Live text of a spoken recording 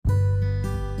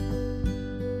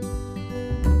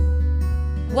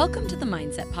Welcome to the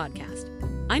Mindset Podcast.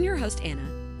 I'm your host, Anna.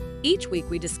 Each week,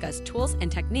 we discuss tools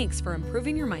and techniques for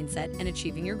improving your mindset and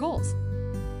achieving your goals.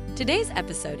 Today's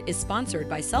episode is sponsored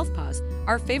by Self-Pause,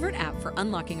 our favorite app for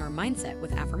unlocking our mindset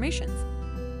with affirmations.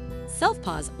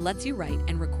 Self-Pause lets you write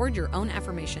and record your own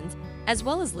affirmations, as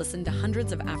well as listen to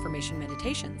hundreds of affirmation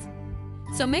meditations.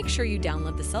 So make sure you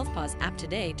download the Self-Pause app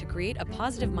today to create a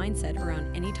positive mindset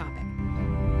around any topic.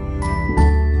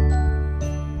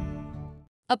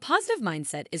 A positive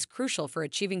mindset is crucial for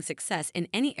achieving success in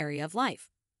any area of life.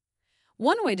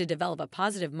 One way to develop a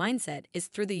positive mindset is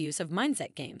through the use of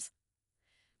mindset games.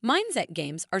 Mindset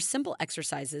games are simple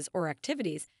exercises or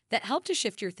activities that help to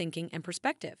shift your thinking and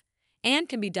perspective, and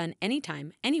can be done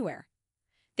anytime, anywhere.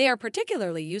 They are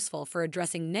particularly useful for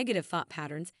addressing negative thought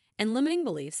patterns and limiting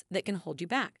beliefs that can hold you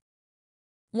back.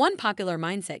 One popular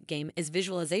mindset game is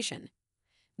visualization.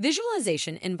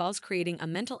 Visualization involves creating a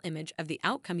mental image of the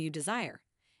outcome you desire,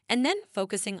 and then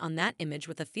focusing on that image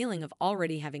with a feeling of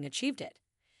already having achieved it.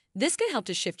 This can help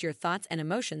to shift your thoughts and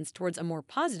emotions towards a more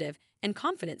positive and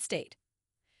confident state.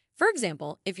 For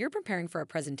example, if you're preparing for a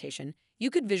presentation, you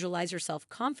could visualize yourself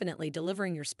confidently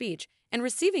delivering your speech and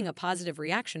receiving a positive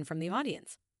reaction from the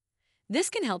audience. This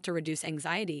can help to reduce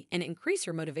anxiety and increase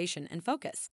your motivation and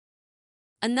focus.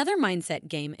 Another mindset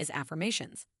game is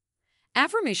affirmations.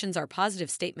 Affirmations are positive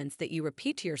statements that you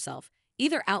repeat to yourself,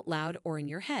 either out loud or in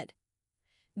your head.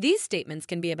 These statements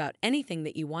can be about anything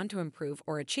that you want to improve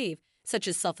or achieve, such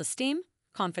as self-esteem,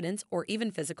 confidence, or even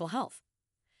physical health.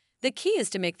 The key is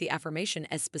to make the affirmation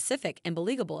as specific and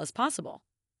believable as possible.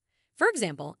 For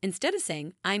example, instead of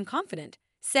saying, "I'm confident,"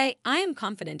 say, "I am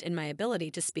confident in my ability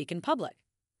to speak in public."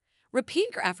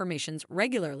 Repeat your affirmations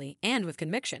regularly and with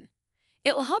conviction.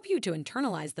 It will help you to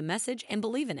internalize the message and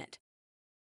believe in it.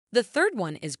 The third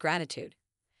one is gratitude.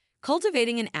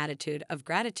 Cultivating an attitude of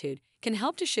gratitude can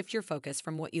help to shift your focus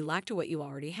from what you lack to what you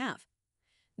already have.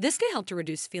 This can help to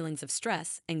reduce feelings of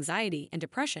stress, anxiety, and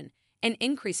depression, and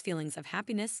increase feelings of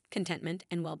happiness, contentment,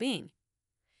 and well-being.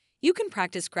 You can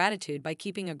practice gratitude by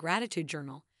keeping a gratitude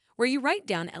journal, where you write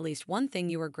down at least one thing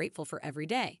you are grateful for every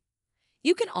day.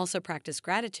 You can also practice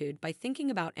gratitude by thinking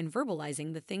about and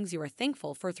verbalizing the things you are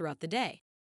thankful for throughout the day.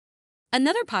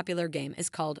 Another popular game is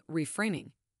called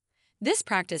reframing. This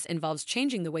practice involves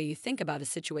changing the way you think about a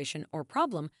situation or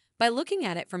problem by looking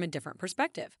at it from a different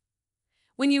perspective.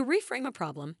 When you reframe a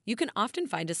problem, you can often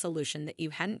find a solution that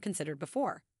you hadn't considered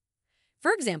before.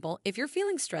 For example, if you're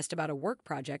feeling stressed about a work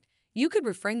project, you could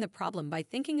reframe the problem by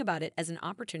thinking about it as an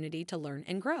opportunity to learn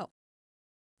and grow.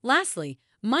 Lastly,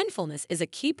 mindfulness is a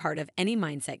key part of any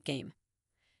mindset game.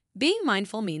 Being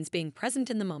mindful means being present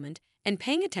in the moment and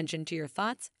paying attention to your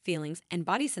thoughts, feelings, and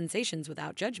body sensations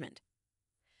without judgment.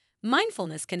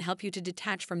 Mindfulness can help you to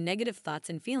detach from negative thoughts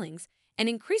and feelings and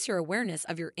increase your awareness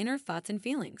of your inner thoughts and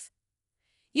feelings.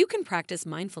 You can practice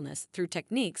mindfulness through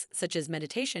techniques such as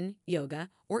meditation, yoga,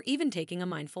 or even taking a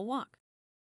mindful walk.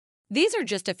 These are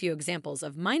just a few examples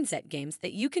of mindset games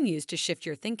that you can use to shift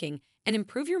your thinking and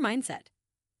improve your mindset.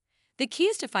 The key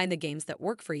is to find the games that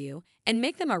work for you and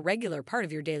make them a regular part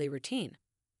of your daily routine.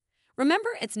 Remember,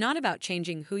 it's not about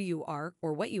changing who you are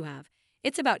or what you have.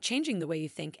 It's about changing the way you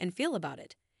think and feel about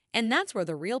it. And that's where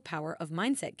the real power of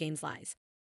mindset games lies.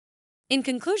 In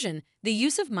conclusion, the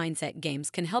use of mindset games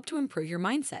can help to improve your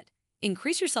mindset,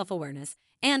 increase your self-awareness,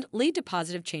 and lead to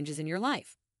positive changes in your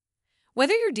life.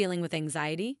 Whether you're dealing with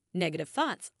anxiety, negative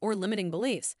thoughts, or limiting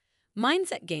beliefs,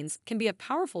 mindset games can be a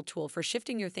powerful tool for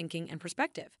shifting your thinking and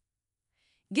perspective.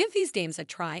 Give these games a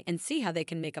try and see how they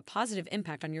can make a positive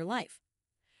impact on your life.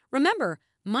 Remember,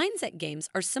 mindset games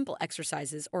are simple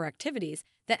exercises or activities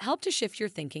that help to shift your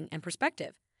thinking and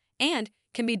perspective, and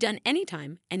can be done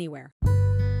anytime, anywhere.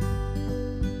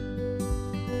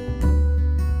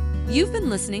 You've been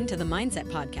listening to the Mindset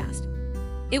Podcast.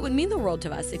 It would mean the world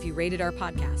to us if you rated our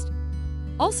podcast.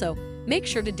 Also, make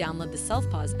sure to download the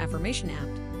Self-Pause affirmation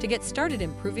app to get started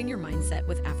improving your mindset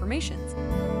with affirmations.